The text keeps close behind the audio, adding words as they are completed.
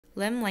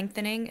Limb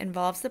lengthening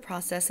involves the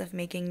process of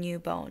making new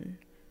bone.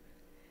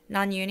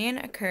 Non-union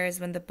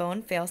occurs when the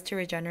bone fails to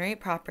regenerate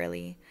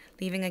properly,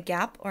 leaving a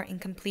gap or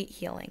incomplete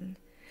healing.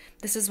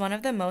 This is one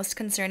of the most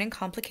concerning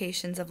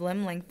complications of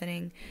limb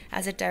lengthening,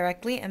 as it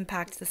directly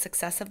impacts the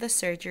success of the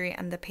surgery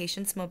and the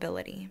patient's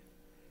mobility.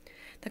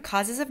 The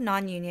causes of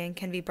non-union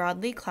can be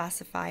broadly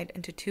classified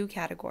into two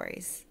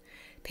categories.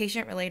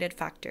 Patient-related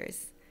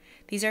factors.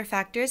 These are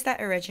factors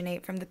that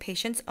originate from the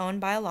patient's own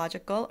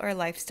biological or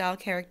lifestyle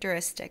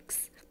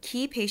characteristics.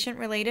 Key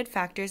patient-related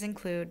factors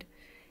include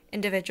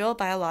individual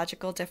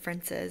biological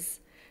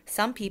differences.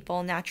 Some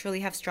people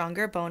naturally have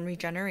stronger bone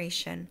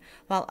regeneration,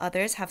 while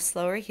others have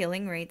slower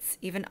healing rates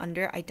even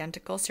under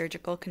identical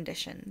surgical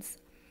conditions.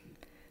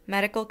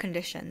 Medical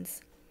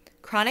conditions.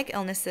 Chronic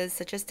illnesses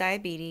such as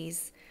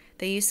diabetes,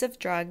 the use of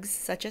drugs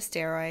such as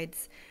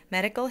steroids,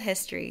 medical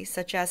history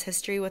such as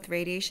history with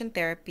radiation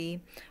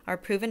therapy are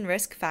proven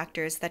risk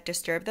factors that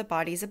disturb the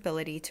body's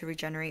ability to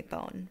regenerate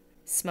bone.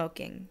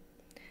 Smoking.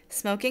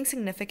 Smoking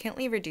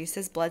significantly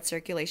reduces blood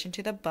circulation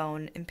to the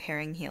bone,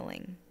 impairing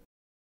healing.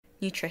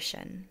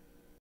 Nutrition.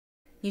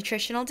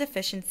 Nutritional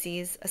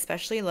deficiencies,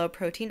 especially low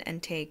protein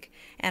intake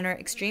and/or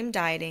extreme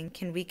dieting,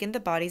 can weaken the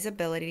body's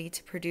ability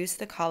to produce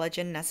the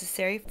collagen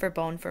necessary for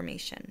bone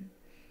formation.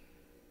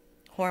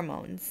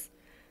 Hormones.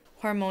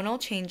 Hormonal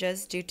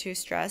changes due to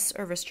stress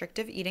or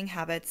restrictive eating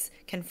habits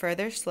can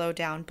further slow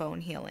down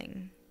bone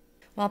healing.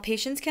 While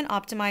patients can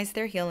optimize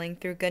their healing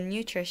through good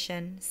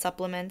nutrition,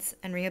 supplements,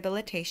 and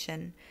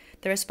rehabilitation,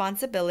 the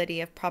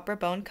responsibility of proper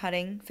bone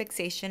cutting,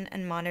 fixation,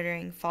 and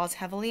monitoring falls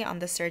heavily on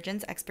the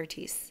surgeon's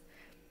expertise.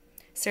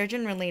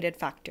 Surgeon-related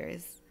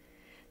factors.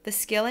 The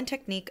skill and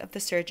technique of the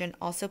surgeon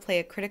also play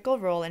a critical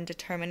role in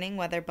determining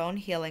whether bone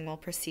healing will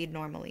proceed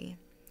normally.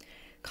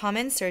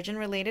 Common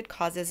surgeon-related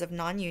causes of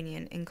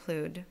non-union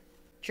include: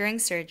 during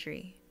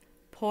surgery,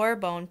 poor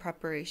bone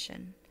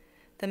preparation.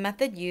 The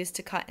method used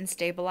to cut and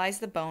stabilize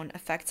the bone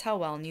affects how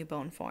well new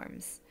bone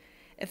forms.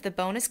 If the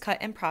bone is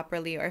cut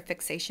improperly or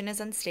fixation is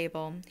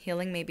unstable,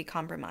 healing may be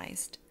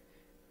compromised.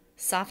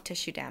 Soft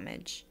tissue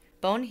damage.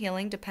 Bone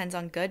healing depends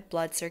on good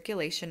blood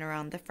circulation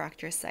around the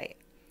fracture site.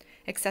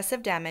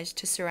 Excessive damage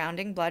to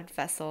surrounding blood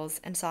vessels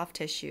and soft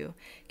tissue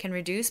can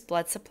reduce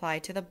blood supply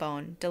to the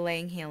bone,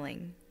 delaying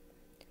healing.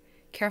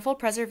 Careful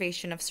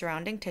preservation of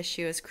surrounding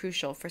tissue is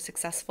crucial for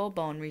successful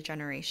bone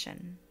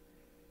regeneration.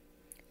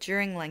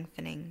 During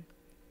lengthening.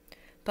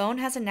 Bone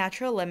has a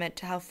natural limit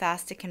to how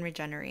fast it can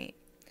regenerate.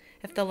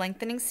 If the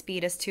lengthening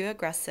speed is too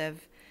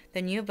aggressive,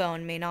 the new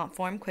bone may not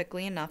form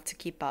quickly enough to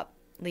keep up,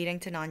 leading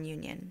to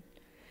non-union.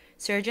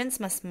 Surgeons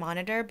must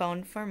monitor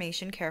bone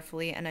formation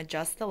carefully and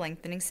adjust the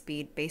lengthening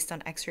speed based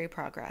on X-ray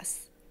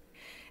progress.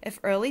 If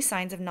early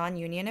signs of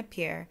non-union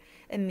appear,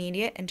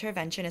 immediate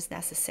intervention is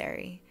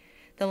necessary.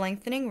 The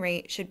lengthening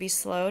rate should be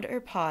slowed or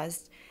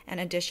paused,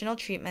 and additional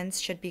treatments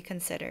should be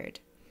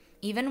considered.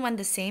 Even when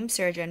the same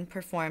surgeon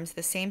performs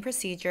the same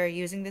procedure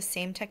using the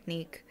same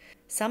technique,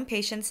 some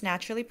patients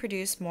naturally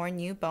produce more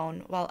new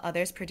bone while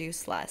others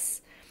produce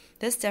less.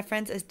 This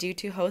difference is due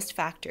to host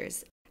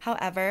factors.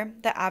 However,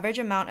 the average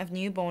amount of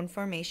new bone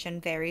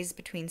formation varies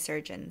between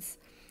surgeons.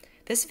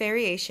 This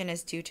variation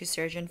is due to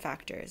surgeon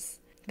factors.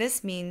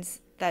 This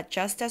means that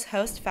just as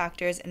host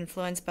factors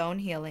influence bone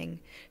healing,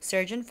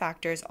 surgeon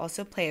factors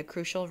also play a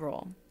crucial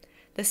role.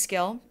 The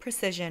skill,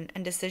 precision,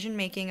 and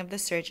decision-making of the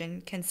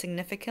surgeon can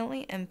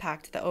significantly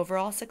impact the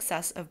overall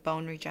success of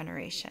bone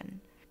regeneration.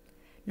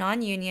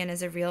 Non-union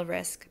is a real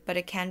risk, but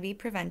it can be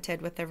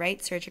prevented with the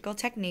right surgical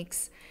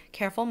techniques,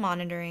 careful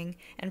monitoring,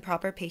 and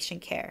proper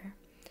patient care.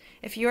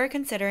 If you are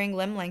considering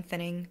limb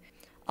lengthening,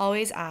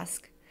 always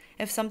ask,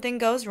 if something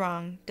goes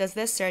wrong, does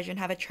this surgeon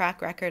have a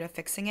track record of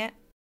fixing it?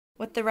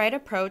 With the right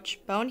approach,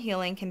 bone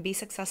healing can be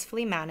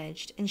successfully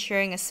managed,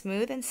 ensuring a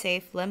smooth and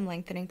safe limb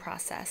lengthening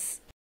process.